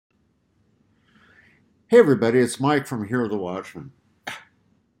Hey everybody, it's Mike from Here the Watchmen.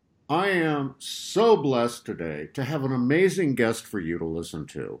 I am so blessed today to have an amazing guest for you to listen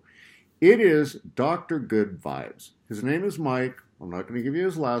to. It is Dr. Good Vibes. His name is Mike. I'm not going to give you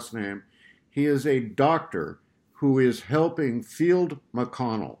his last name. He is a doctor who is helping Field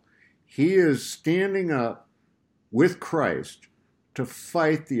McCONNELL. He is standing up with Christ to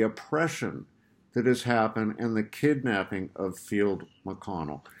fight the oppression that has happened and the kidnapping of Field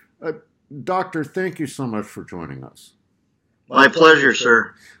McCONNELL. Doctor, thank you so much for joining us. My pleasure,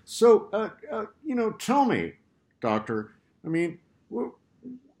 sir. So, tell me, Doctor,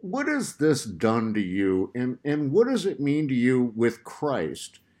 what has this done to you, and what does it mean to you with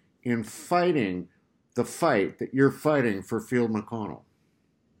Christ in fighting the fight that you're fighting for Field McCONNELL?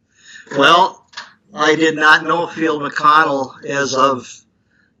 Well, I did not know Field McCONNELL as of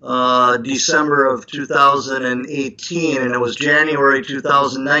December of 2018, and it was January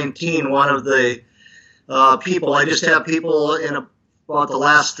 2019. One of the people, I just have people in about the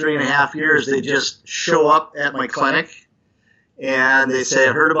last 3.5 years, they just show up at my clinic and they say,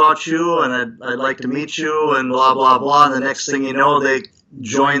 I heard about you and I'd like to meet you and blah, blah, blah. And the next thing you know, they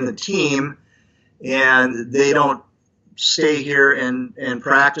join the team and they don't stay here and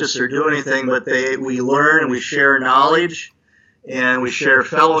practice or do anything, but we learn and we share knowledge. And we share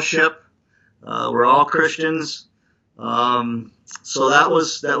fellowship. We're all Christians, so that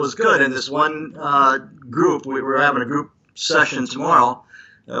was good. And this one group, we were having a group session tomorrow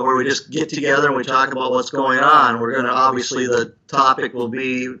where we just get together and we talk about what's going on. We're going to, obviously, the topic will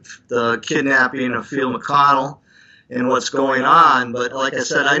be the kidnapping of Field McCONNELL and what's going on. But like I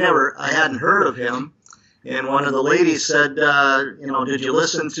said, I hadn't heard of him. And one of the ladies said, did you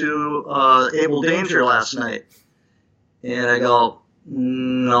listen to Able Danger last night? And I go,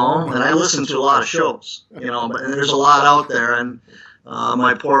 no. And I listen to a lot of shows, and there's a lot out there. And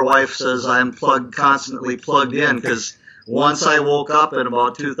my poor wife says I'm constantly plugged in, because once I woke up in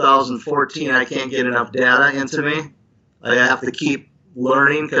about 2014, I can't get enough data into me. I have to keep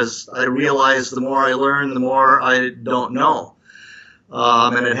learning, because I realize the more I learn, the more I don't know.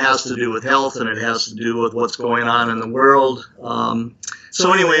 And it has to do with health, and it has to do with what's going on in the world.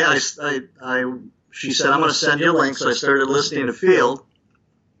 So anyway, she said, I'm going to send you a link. So I started listening to Field.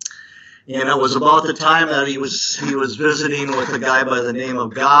 And it was about the time that he was visiting with a guy by the name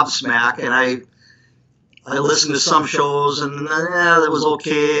of Gobsmack. And I listened to some shows, and that was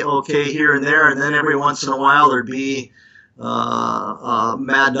okay here and there. And then every once in a while there'd be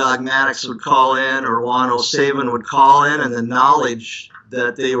Mad Dog Maddox would call in, or Juan O'Savin would call in, and the knowledge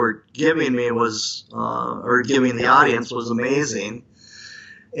that they were giving me was, or giving the audience, was amazing.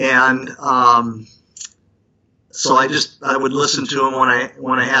 And so I would listen to him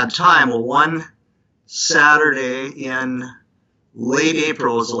when I had time. Well, one Saturday in late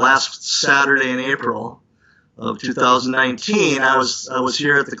April, was the last Saturday in April of 2019. I was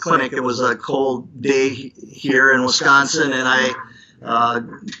here at the clinic. It was a cold day here in Wisconsin, and I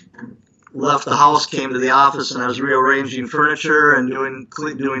left the house, came to the office, and I was rearranging furniture and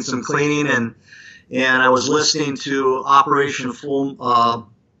doing some cleaning, and I was listening to Operation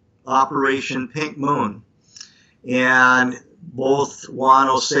Pink Moon. And both Juan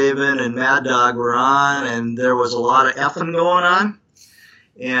O'Savin and Mad Dog were on, and there was a lot of effing going on.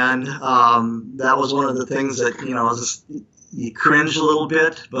 And that was one of the things that, you cringe a little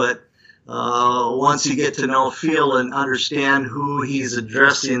bit, but once you get to know Field and understand who he's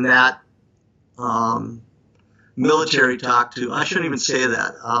addressing that military talk to, I shouldn't even say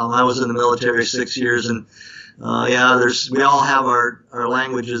that. I was in the military 6 years, and we all have our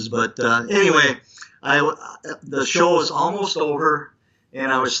languages, but anyway, the show was almost over,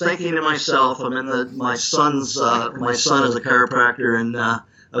 and I was thinking to myself, I'm in my son is a chiropractor, and I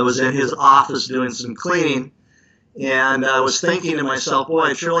was in his office doing some cleaning, and I was thinking to myself, boy,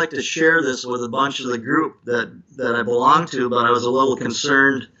 I'd sure like to share this with a bunch of the group that I belong to, but I was a little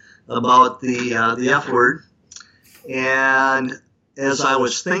concerned about the F word. And as I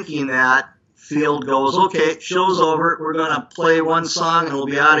was thinking that, Field goes, okay, show's over, we're going to play one song and we'll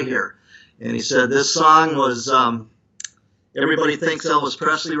be out of here. And he said this song was, everybody thinks Elvis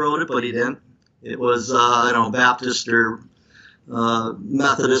Presley wrote it, but he didn't. It was, Baptist or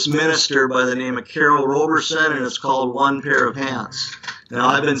Methodist minister by the name of Carol Roberson, and it's called One Pair of Hands. Now,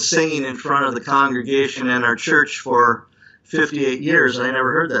 I've been singing in front of the congregation in our church for 58 years, and I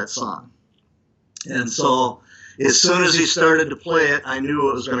never heard that song. And so as soon as he started to play it, I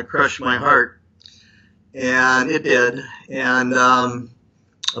knew it was going to crush my heart. And it did. And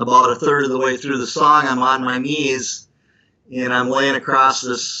about a third of the way through the song, I'm on my knees, and I'm laying across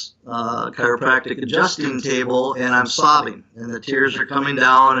this chiropractic adjusting table, and I'm sobbing, and the tears are coming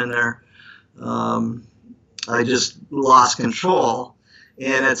down, and they're I just lost control.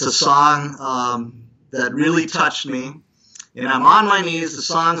 And it's a song that really touched me. And I'm on my knees, the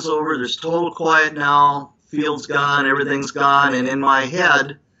song's over, there's total quiet now, field's gone, everything's gone, and in my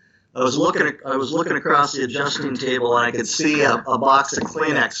head, I was looking across the adjusting table, and I could see a box of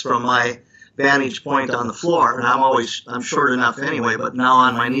Kleenex from my vantage point on the floor. And I'm short enough anyway, but now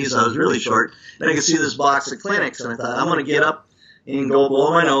on my knees I was really short. And I could see this box of Kleenex, and I thought, I'm going to get up and go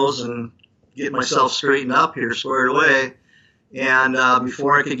blow my nose and get myself straightened up here, squared away. And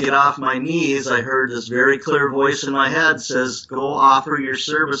before I could get off my knees, I heard this very clear voice in my head says, go offer your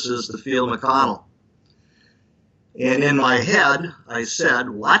services to Field McConnell. And in my head, I said,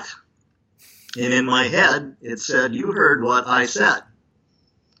 what? And in my head, it said, you heard what I said.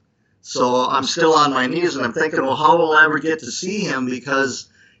 So I'm still on my knees, and I'm thinking, well, how will I ever get to see him? Because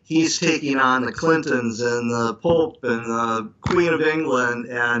he's taking on the Clintons and the Pope and the Queen of England,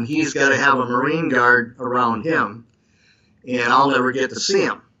 and he's got to have a Marine Guard around him. And I'll never get to see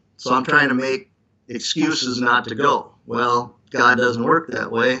him. So I'm trying to make excuses not to go. Well, God doesn't work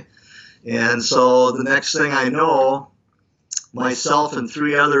that way. And so the next thing I know, myself and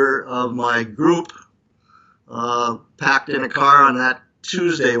 3 other of my group packed in a car on that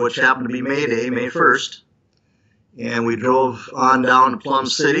Tuesday, which happened to be May Day, May 1st. And we drove on down to Plum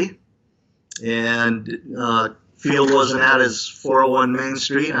City. And Field wasn't at his 401 Main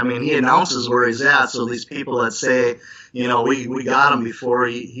Street. I mean, he announces where he's at, so these people that say, you know, we got him before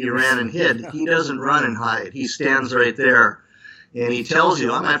he ran and hid. He doesn't run and hide. He stands right there. And he tells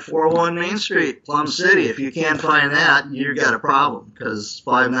you, I'm at 401 Main Street, Plum City. If you can't find that, you've got a problem, because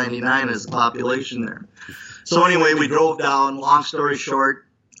 599 is the population there. So anyway, we drove down, long story short,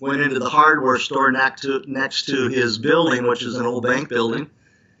 went into the hardware store next to his building, which is an old bank building.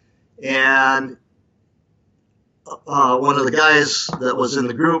 And one of the guys that was in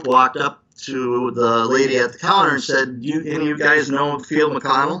the group walked up to the lady at the counter and said, any of you guys know Field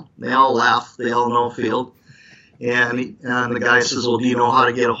McConnell? They all laughed. They all know Field. And the guy says, well, do you know how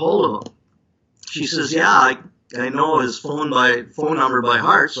to get a hold of him? She says, yeah, I know his phone number by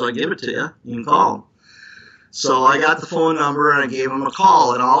heart, so I give it to you. You can call him. So I got the phone number, and I gave him a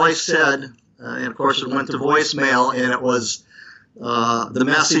call. And all I said, and of course it went to voicemail, and it was, the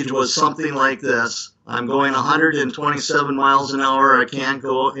message was something like this: I'm going 127 miles an hour. I can't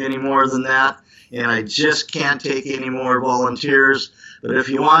go any more than that, and I just can't take any more volunteers. But if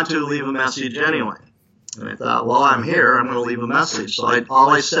you want to, leave a message anyway. And I thought, well, I'm here. I'm going to leave a message. So all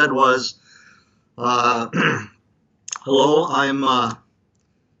I said was, hello,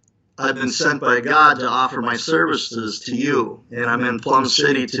 I've been sent by God to offer my services to you, and I'm in Plum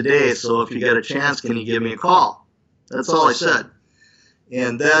City today, so if you get a chance, can you give me a call? That's all I said.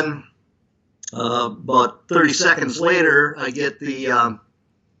 And then about 30 seconds later, I get a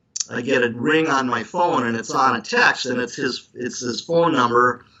ring on my phone, and it's on a text, and it's his phone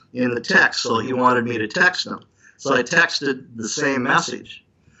number in the text, so he wanted me to text him. So I texted the same message.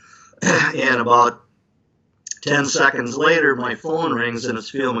 And about 10 seconds later, my phone rings, and it's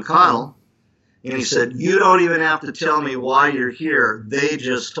Field McConnell. And he said, you don't even have to tell me why you're here. They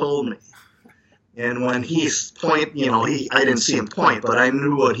just told me. And when I didn't see him point, but I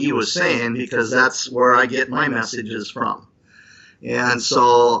knew what he was saying, because that's where I get my messages from. And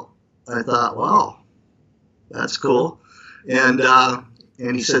so I thought, wow, that's cool. And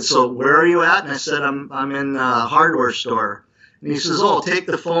he said, so where are you at? And I said, I'm in a hardware store. And he says, oh, take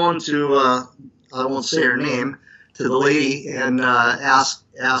the phone to, I won't say her name, to the lady, and ask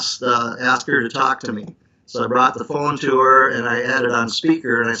her to talk to me. So I brought the phone to her, and I had it on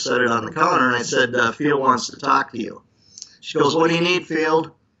speaker, and I set it on the counter, and I said, Field wants to talk to you. She goes, what do you need,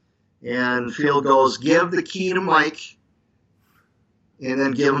 Field? And Field goes, give the key to Mike, and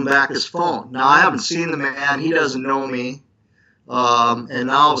then give him back his phone. Now, I haven't seen the man. He doesn't know me. And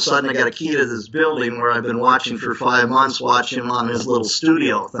now all of a sudden I got a key to this building where I've been watching for 5 months, watching him on his little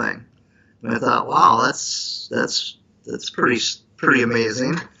studio thing. And I thought, wow, that's pretty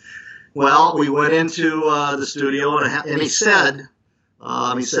amazing. Well, we went into the studio, and he said,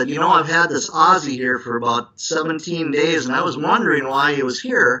 you know, I've had this Aussie here for about 17 days, and I was wondering why he was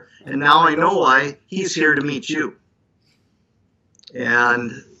here, and now I know why. He's here to meet you.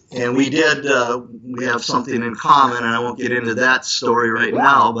 And we have something in common, and I won't get into that story right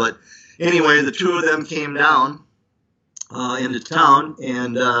now. But anyway, the two of them came down into town,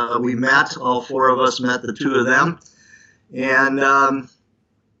 and we met. All 4 of us met the 2 of them. And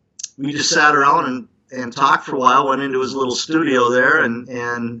we just sat around and talked for a while, went into his little studio there,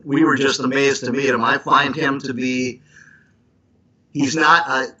 and we were just amazed to meet him. I find him to be, he's not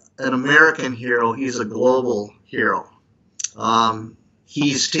an American hero, he's a global hero.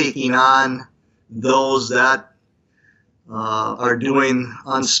 He's taking on those that are doing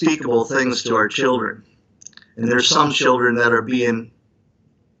unspeakable things to our children. And there's some children that are being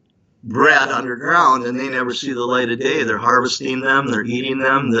bred underground and they never see the light of day. They're harvesting them, they're eating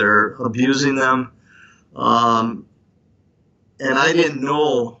them, they're abusing them. And I didn't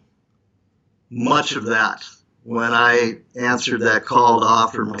know much of that when I answered that call to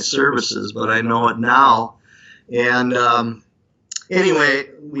offer my services, but I know it now. And anyway,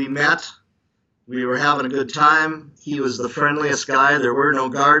 we met. We were having a good time. He was the friendliest guy. There were no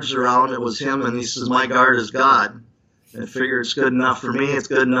guards around. It was him, and he says, "My guard is God." I figure it's good enough for me. It's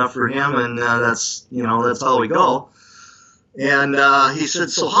good enough for him, and that's how we go. And he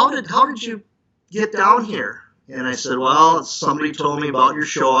said, "So how did you get down here?" And I said, "Well, somebody told me about your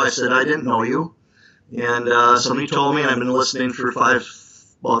show." I said, "I didn't know you." And somebody told me, and I've been listening for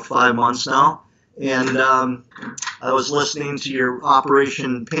about 5 months now. And I was listening to your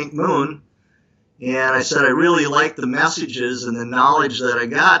Operation Pink Moon, and I said I really liked the messages and the knowledge that I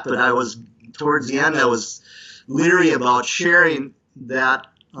got, but towards the end, I was leery about sharing that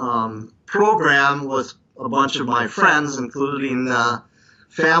program with a bunch of my friends, including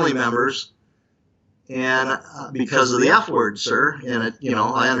family members, and because of the F word, sir. And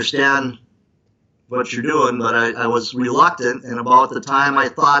I understand what you're doing, but I was reluctant. And about the time I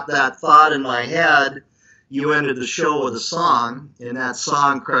thought that thought in my head, you ended the show with a song, and that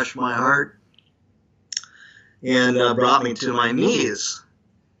song crushed my heart and brought me to my knees.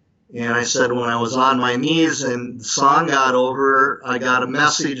 And I said, when I was on my knees and the song got over, I got a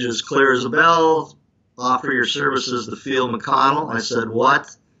message as clear as a bell: offer your services to Field McCONNELL. I said,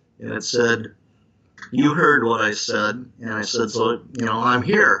 "What?" And it said, "You heard what I said." And I said, "So, I'm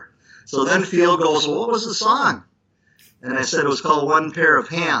here." So then Field goes, "Well, what was the song?" And I said, "It was called One Pair of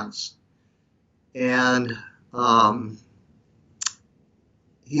Hands." And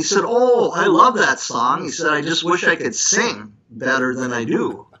he said, "Oh, I love that song." He said, "I just wish I could sing better than I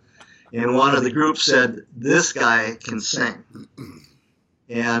do." And one of the group said, "This guy can sing."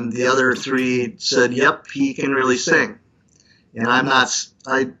 And the other three said, "Yep, he can really sing." And I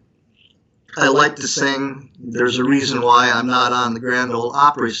like to sing. There's a reason why I'm not on the Grand Ole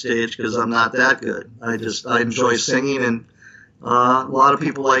Opry stage, because I'm not that good. I enjoy singing, and a lot of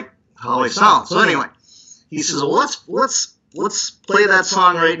people like how I sound. So anyway, he says, "Well, let's play that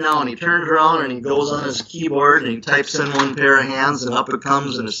song right now." And he turns around and he goes on his keyboard and he types in "One Pair of Hands," and up it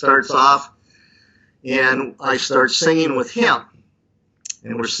comes, and it starts off. And I start singing with him,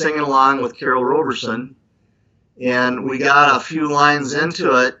 and we're singing along with Carol Roberson, and we got a few lines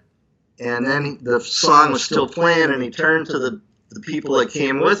into it. And then the song was still playing, and he turned to the people that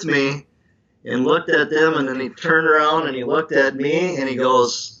came with me and looked at them, and then he turned around and he looked at me, and he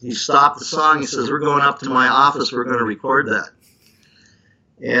stopped the song. He says, "We're going up to my office. We're going to record that."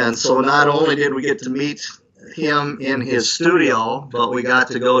 And so not only did we get to meet him in his studio, but we got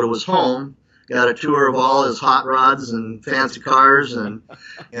to go to his home, got a tour of all his hot rods and fancy cars and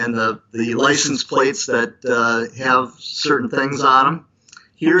the license plates that have certain things on them.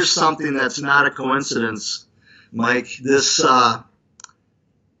 Here's something that's not a coincidence, Mike. This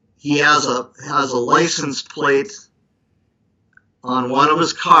he has a license plate on one of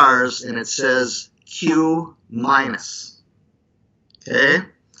his cars, and it says Q-. Okay,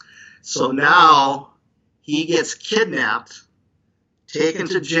 so now he gets kidnapped, taken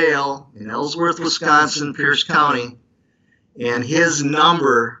to jail in Ellsworth, Wisconsin, Pierce County, and his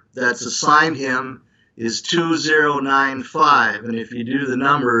number that's assigned him is 2095, and if you do the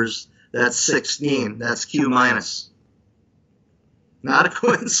numbers, that's 16. That's Q-. Not a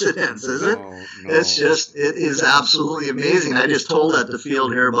coincidence, is it? No. It is absolutely amazing. I just told that to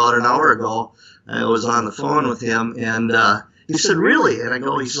Field here about an hour ago. I was on the phone with him, and he said, "Really?" And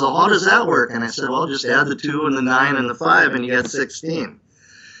he said, "Well, how does that work?" And I said, "Well, just add the 2 and the 9 and the 5, and you get 16.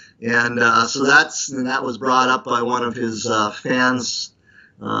 And so that was brought up by one of his fans.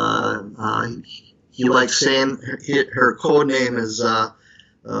 He likes saying her code name is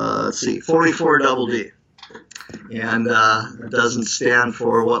 44 Double D, and it doesn't stand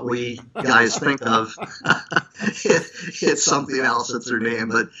for what we guys think of. It's something else. It's her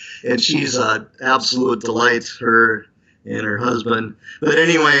name, and she's an absolute delight. Her and her husband. But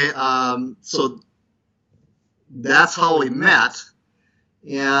anyway, so that's how we met,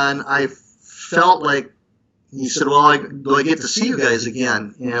 and I felt like he said, "Well, do I get to see you guys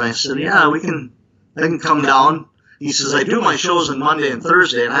again?" And I said, "Yeah, I can come down." He says, "I do my shows on Monday and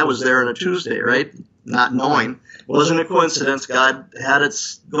Thursday," and I was there on a Tuesday, right? Not knowing. It wasn't a coincidence. God had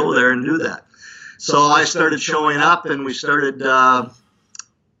us go there and do that. So I started showing up, and we started,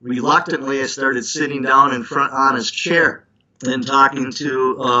 reluctantly, I started sitting down in front on his chair and talking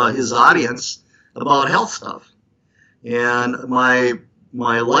to his audience about health stuff. And my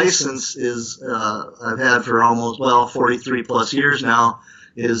license is I've had for almost 43 plus years now,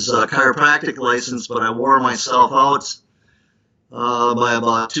 is a chiropractic license, but I wore myself out. By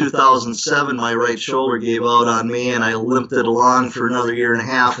about 2007, my right shoulder gave out on me, and I limped it along for another year and a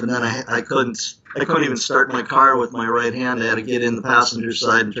half, and then I couldn't even start my car with my right hand. I had to get in the passenger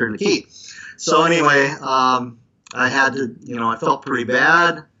side and turn the key. So anyway, I had to, I felt pretty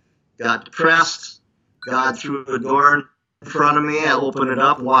bad, got depressed. God threw a door in front of me. I opened it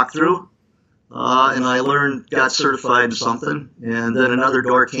up, walked through, and I got certified in something. And then another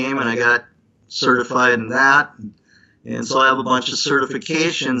door came, and I got certified in that. And so I have a bunch of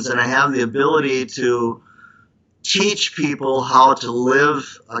certifications, and I have the ability to teach people how to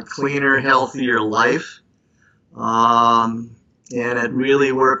live a cleaner, healthier life. And it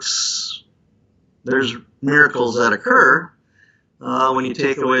really works. There's miracles that occur when you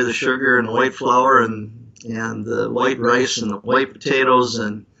take away the sugar and the white flour and the white rice and the white potatoes,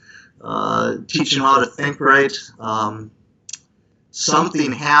 and teach them how to think right.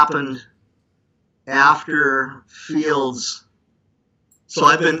 Something happened after Fields. So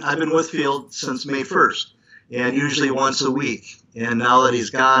I've been with Field since May 1st, and usually once a week. And now that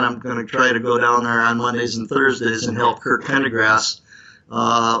he's gone, I'm going to try to go down there on Mondays and Thursdays and help Kirk Pendergrass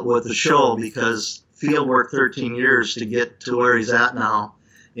with the show, because Field worked 13 years to get to where he's at now,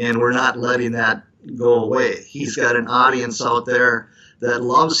 and we're not letting that go away. He's got an audience out there that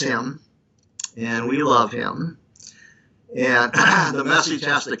loves him, and we love him, and the message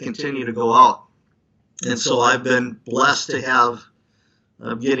has to continue to go out. And so I've been blessed to have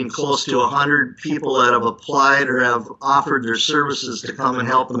getting close to 100 people that have applied or have offered their services to come and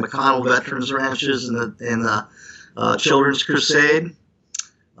help the McCONNELL Veterans Ranches and the Children's Crusade.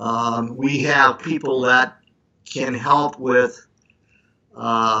 We have people that can help with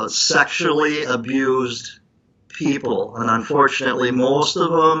sexually abused people, and unfortunately most of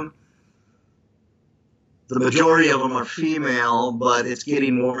them, the majority of them, are female, but it's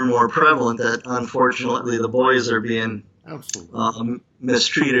getting more and more prevalent that unfortunately the boys are being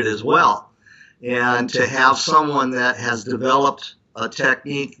mistreated as well. And to have someone that has developed a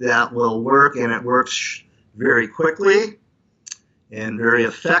technique that will work, and it works very quickly and very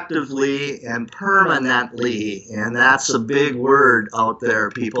effectively and permanently, and that's a big word out there,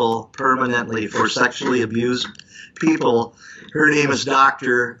 people, permanently, for sexually abused people. Her name is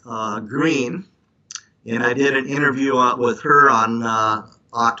Dr. Green, and I did an interview with her on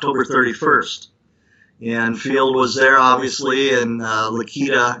October 31st. And Field was there, obviously, and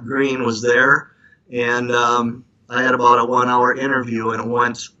Lakita Green was there. And I had about a 1-hour interview, and it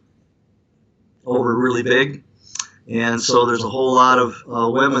went over really big. And so there's a whole lot of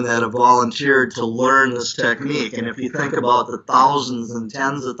women that have volunteered to learn this technique. And if you think about the thousands and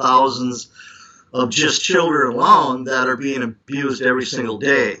tens of thousands of just children alone that are being abused every single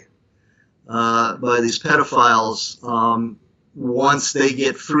day by these pedophiles, once they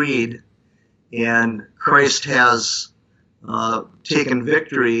get freed and Christ has taken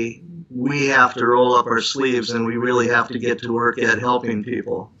victory, we have to roll up our sleeves, and we really have to get to work at helping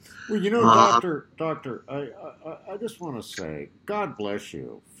people. Well, Doctor, I just want to say, God bless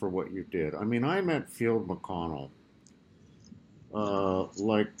you for what you did. I mean, I met Field McCONNELL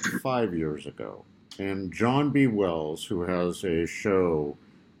like 5 years ago, and John B. Wells, who has a show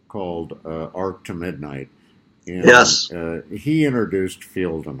called Arc to Midnight, and, yes, he introduced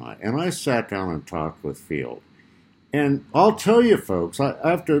Field and I sat down and talked with Field. And I'll tell you, folks, I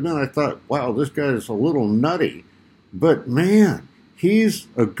have to admit, I thought, wow, this guy is a little nutty, but man, he's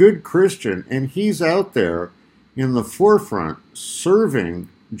a good Christian, and he's out there in the forefront serving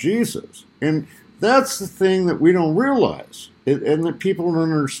Jesus. And that's the thing that we don't realize, and that people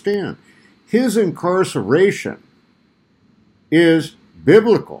don't understand. His incarceration is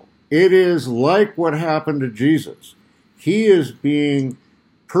biblical. It is like what happened to Jesus. He is being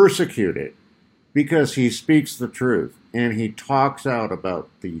persecuted because he speaks the truth, and he talks out about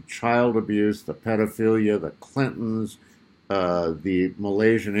the child abuse, the pedophilia, the Clintons, the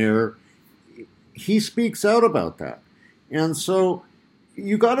Malaysian Air. He speaks out about that. And so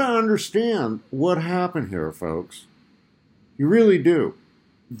you got to understand what happened here, folks. You really do.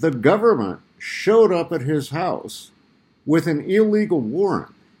 The government showed up at his house with an illegal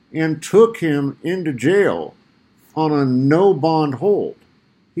warrant and took him into jail on a no bond hold.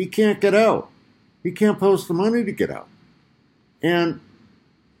 He can't get out. He can't post the money to get out. And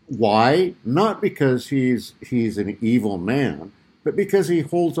why? Not because he's an evil man, but because he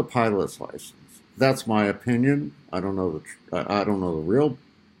holds a pilot's license. That's my opinion. I don't know the real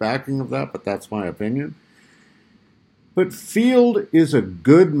backing of that, but that's my opinion. But Field is a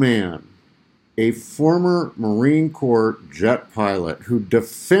good man, a former Marine Corps jet pilot who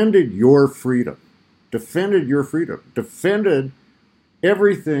defended your freedom, defended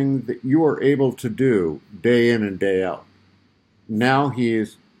everything that you are able to do day in and day out. Now he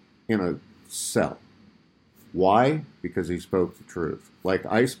is in a cell. Why? Because he spoke the truth. Like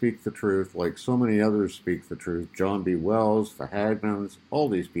I speak the truth, like so many others speak the truth. John B. Wells, the Hagmans, all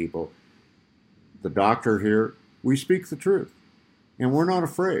these people, the doctor here, we speak the truth. And we're not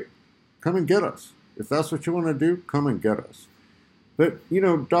afraid. Come and get us. If that's what you want to do, come and get us. But,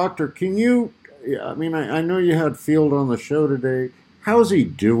 doctor, can you, I know you had Field on the show today. How's he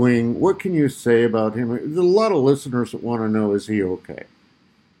doing? What can you say about him? There's a lot of listeners that want to know, is he okay?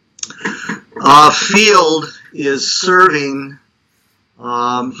 Field is serving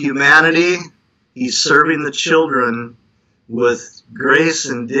humanity. He's serving the children with grace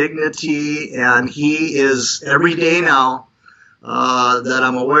and dignity, and he is every day now that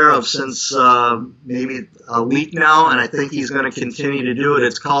I'm aware of since maybe a week now, and I think he's going to continue to do it.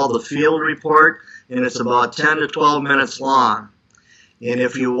 It's called the Field Report, and it's about 10 to 12 minutes long. And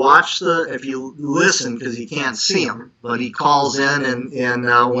if you listen, because you can't see him, but he calls in and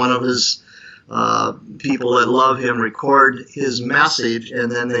one of his people that love him record his message,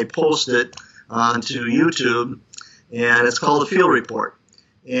 and then they post it onto YouTube, and it's called the Field Report.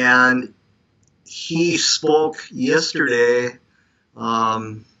 And he spoke yesterday.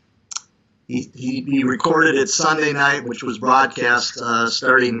 He recorded it Sunday night, which was broadcast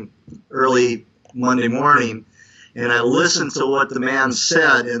starting early Monday morning. And I listened to what the man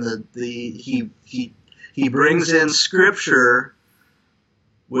said, and he brings in scripture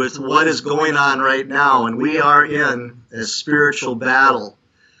with what is going on right now, and we are in a spiritual battle.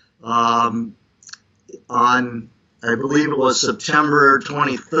 On, I believe it was September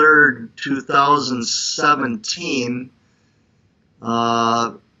 23rd, 2017,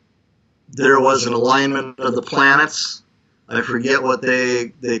 there was an alignment of the planets. I forget what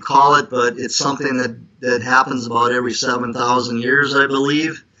they call it, but it's something that happens about every 7,000 years, I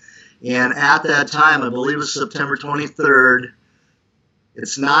believe. And at that time, I believe it was September 23rd,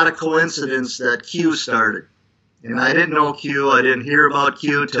 it's not a coincidence that Q started. And I didn't know Q. I didn't hear about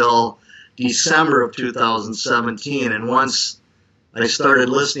Q till December of 2017. And once I started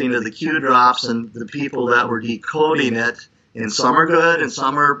listening to the Q drops and the people that were decoding it, and some are good and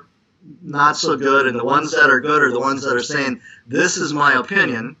some are not so good, and the ones that are good are the ones that are saying, this is my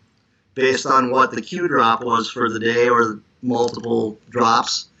opinion, based on what the Q drop was for the day or multiple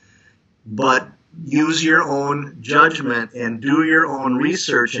drops, but use your own judgment and do your own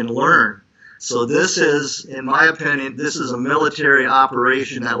research and learn. So this is, in my opinion, this is a military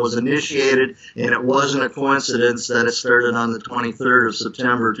operation that was initiated, and it wasn't a coincidence that it started on the 23rd of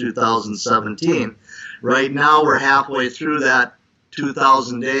September 2017. Right now we're halfway through that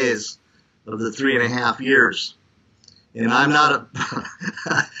 2,000 days of the 3.5 years. And I'm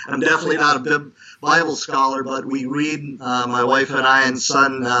definitely not a Bible scholar, but we read, my wife and I and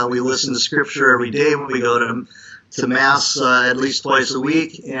son, we listen to scripture every day when we go to Mass at least twice a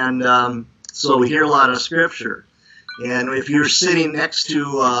week, and so we hear a lot of scripture. And if you're sitting next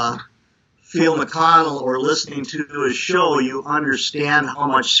to Phil McCONNELL or listening to his show, you understand how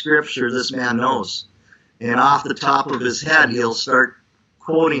much scripture this man knows. And off the top of his head, he'll start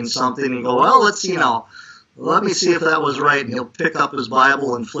quoting something and go, well, let's see now. Let me see if that was right. And he'll pick up his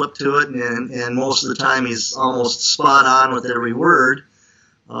Bible and flip to it, and most of the time he's almost spot on with every word.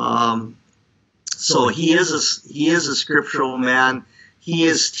 So he is a scriptural man. He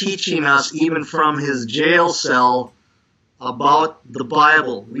is teaching us, even from his jail cell, about the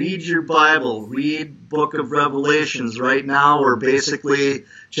Bible. Read your Bible. Read Book of Revelations. Right now we're basically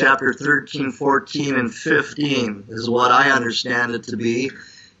chapter 13, 14, and 15 is what I understand it to be.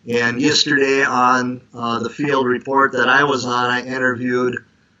 And yesterday on the Field Report that I was on, I interviewed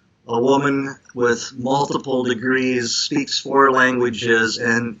a woman with multiple degrees, speaks 4 languages,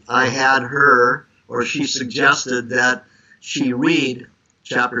 and I had her, or she suggested that she read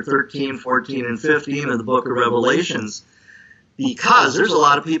chapter 13, 14, and 15 of the Book of Revelations, because there's a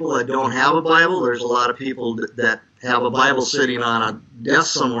lot of people that don't have a Bible. There's a lot of people that have a Bible sitting on a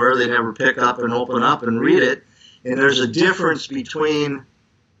desk somewhere they never pick up and open up and read it. And there's a difference between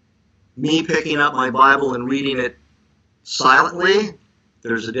me picking up my Bible and reading it silently.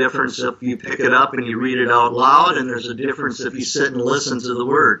 There's a difference if you pick it up and you read it out loud, and there's a difference if you sit and listen to the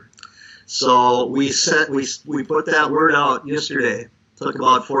Word. So we put that Word out yesterday. Took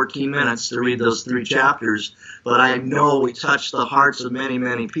about 14 minutes to read those 3 chapters, but I know we touched the hearts of many,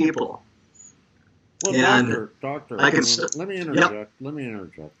 many people. Well, and doctor, let me interject. Yep. Let me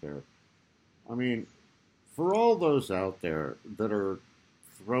interject there. I mean, for all those out there that are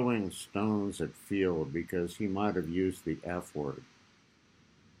throwing stones at Field because he might have used the F word.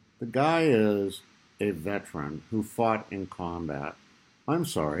 The guy is a veteran who fought in combat. I'm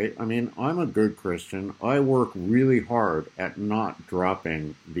sorry. I mean, I'm a good Christian. I work really hard at not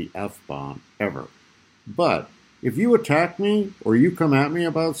dropping the F-bomb ever. But if you attack me or you come at me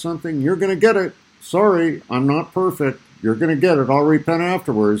about something, you're going to get it. Sorry, I'm not perfect. You're going to get it. I'll repent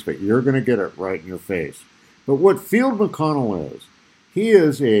afterwards, but you're going to get it right in your face. But what Field McCONNELL is, he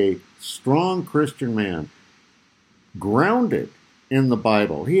is a strong Christian man, grounded in the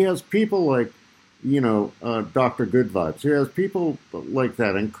Bible. He has people like, Dr. Good Vibes. He has people like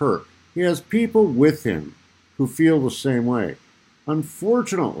that in Kirk. He has people with him who feel the same way.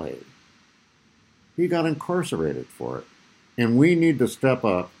 Unfortunately, he got incarcerated for it. And we need to step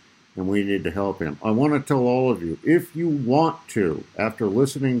up and we need to help him. I want to tell all of you, if you want to, after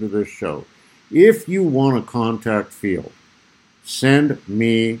listening to this show, if you want to contact Field, send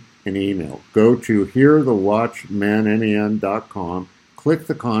me an email. Go to hearthewatchman.com, click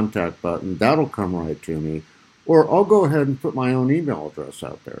the contact button. That'll come right to me. Or I'll go ahead and put my own email address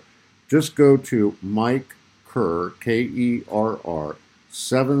out there. Just go to Mike Kerr, Kerr,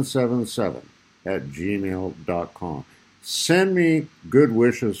 777 at gmail.com. Send me good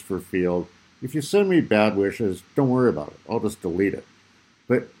wishes for Field. If you send me bad wishes, don't worry about it. I'll just delete it.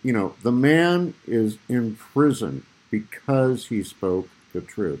 But, the man is in prison because he spoke the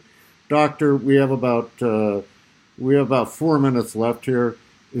truth. Doctor, we have about 4 minutes left here.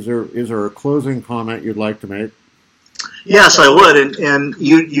 Is there a closing comment you'd like to make? Yes, I would, and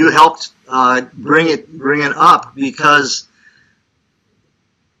you helped bring it up because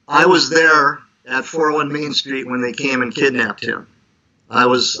I was there at 401 Main Street when they came and kidnapped him. I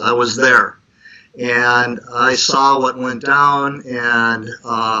was there, and I saw what went down, and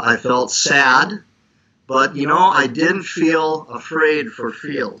I felt sad, but I didn't feel afraid for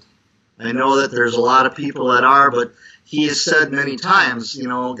Field. I know that there's a lot of people that are, but he has said many times,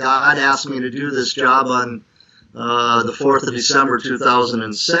 God asked me to do this job on the 4th of December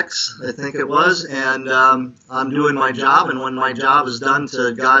 2006, I think it was, and I'm doing my job, and when my job is done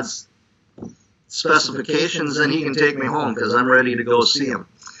to God's specifications, then he can take me home because I'm ready to go see him.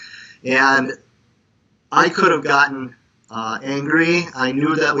 And I could have gotten angry. I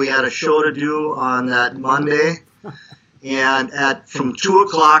knew that we had a show to do on that Monday, and from 2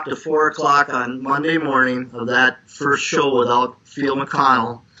 o'clock to 4 o'clock on Monday morning of that first show without Field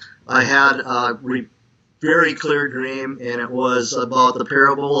McCONNELL, I had a very clear dream, and it was about the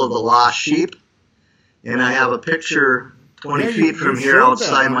parable of the lost sheep. And I have a picture 20 feet from here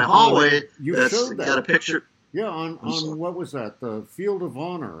outside my hallway that's got a picture. Yeah, on what was that? The Field of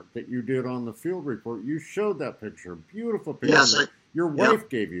Honor that you did on the Field Report. You showed that picture. Beautiful picture. Yes. Your wife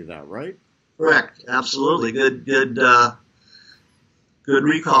gave you that, right? Correct. Absolutely. Good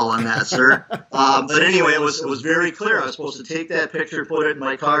recall on that, sir. But anyway, it was very clear. I was supposed to take that picture, put it in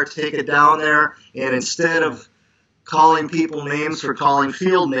my car, take it down there, and instead of calling people names for calling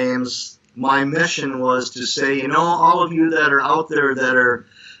Field names, my mission was to say, all of you that are out there that are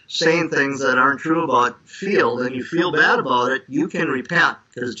saying things that aren't true about Field and you feel bad about it, you can repent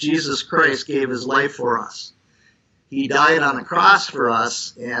because Jesus Christ gave his life for us. He died on the cross for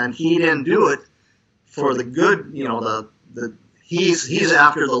us, and he didn't do it for the good, he's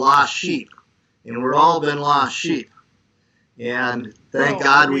after the lost sheep, and we're all been lost sheep. And thank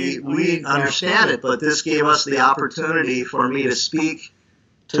God we understand it, but this gave us the opportunity for me to speak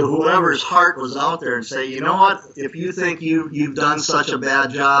to whoever's heart was out there and say, you know what, if you think you've done such a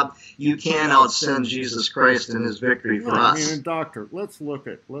bad job, you can't out-sin Jesus Christ in his victory for us. Doctor, let's look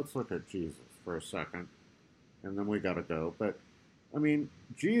at Jesus for a second, and then we got to go. But,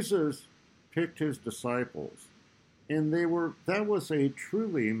 Jesus picked his disciples, and that was a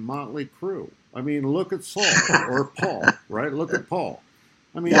truly motley crew. Look at Saul or Paul, right? Look at Paul.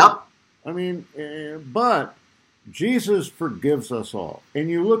 Yep. But Jesus forgives us all. And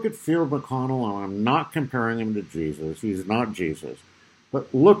you look at Field McCONNELL, and I'm not comparing him to Jesus. He's not Jesus.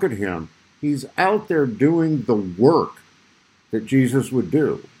 But look at him. He's out there doing the work that Jesus would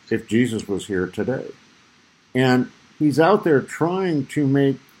do if Jesus was here today. And he's out there trying to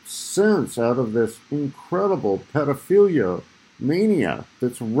make sense out of this incredible pedophilia mania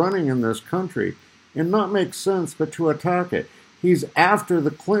that's running in this country, and not make sense, but to attack it. He's after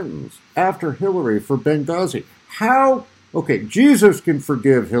the Clintons, after Hillary for Benghazi. How? Okay, Jesus can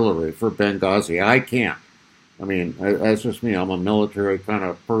forgive Hillary for Benghazi. I can't. That's just me. I'm a military kind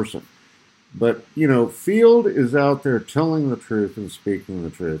of person. But, Field is out there telling the truth and speaking the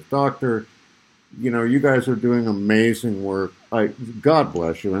truth. Doctor, you guys are doing amazing work. God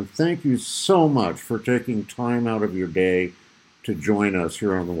bless you, and thank you so much for taking time out of your day to join us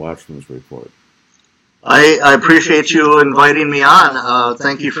here on the Watchmen's Report. I appreciate you inviting me on.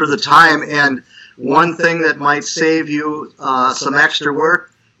 Thank you for the time. And one thing that might save you some extra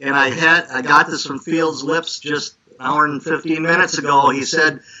work, and I got this from Field's lips just an hour and 15 minutes ago. He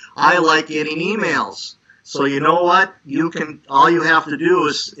said, I like getting emails. So you know what? All you have to do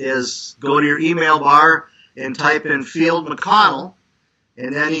is go to your email bar and type in Field McCONNELL,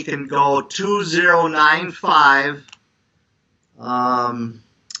 and then you can go 2095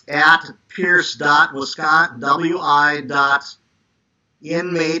 at pierce.wisconsin,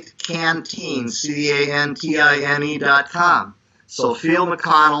 wi.inmatecanteen, CANTINE.com. So Field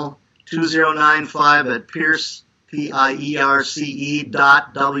McCONNELL 2095 at pierce,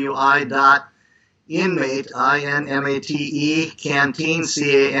 PIERCE.wi.inmate, INMATE, canteen,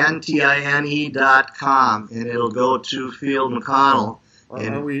 CANTINE.com, and it'll go to Field McCONNELL.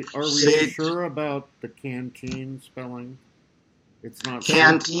 Are we sure about the canteen spelling? It's not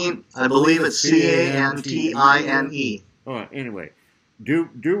canteen. I believe it's CANTINE. All right. Anyway, do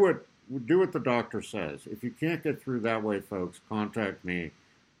what the doctor says. If you can't get through that way, folks, contact me.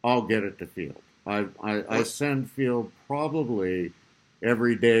 I'll get it to Field. I send Field probably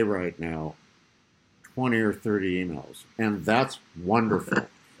every day right now 20 or 30 emails, and that's wonderful.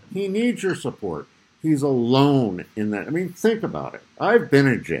 He needs your support. He's alone in that. I mean, think about it. I've been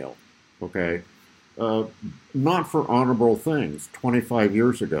in jail, okay? Not for honorable things 25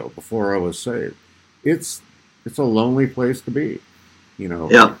 years ago before I was saved. It's a lonely place to be, you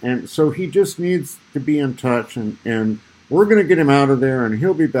know. Yeah. And so he just needs to be in touch, and we're going to get him out of there, and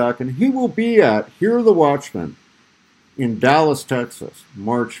he'll be back, and he will be at Hear the Watchmen in Dallas, Texas,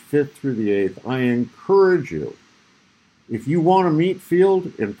 March 5th through the 8th. I encourage you, if you want to meet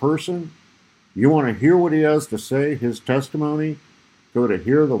Field in person, you want to hear what he has to say, his testimony, go to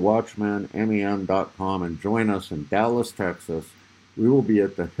hearthewatchman.com and join us in Dallas, Texas. We will be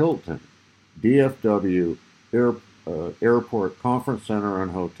at the Hilton DFW Airport Conference Center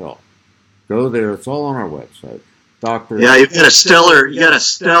and Hotel. Go there. It's all on our website. Yeah, you've got a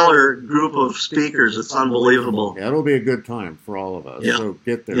stellar group of speakers. It's unbelievable. Yeah, it'll be a good time for all of us. Yeah. So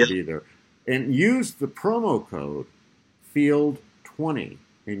get there, be there. And use the promo code FIELD20,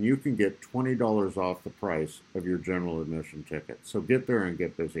 and you can get $20 off the price of your general admission ticket. So get there and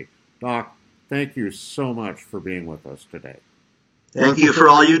get busy. Doc, thank you so much for being with us today. Thank you for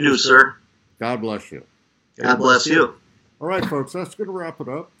all you do, sir. God bless you. God bless you. All right, folks, that's going to wrap it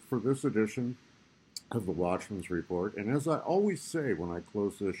up for this edition of the Watchmen's Report. And as I always say when I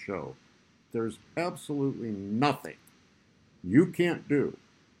close this show, there's absolutely nothing you can't do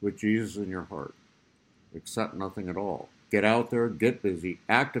with Jesus in your heart, except nothing at all. Get out there, get busy,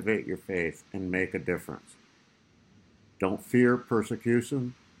 activate your faith, and make a difference. Don't fear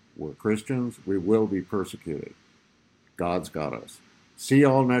persecution. We're Christians. We will be persecuted. God's got us. See you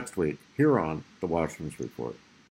all next week here on the Watchmen's Report.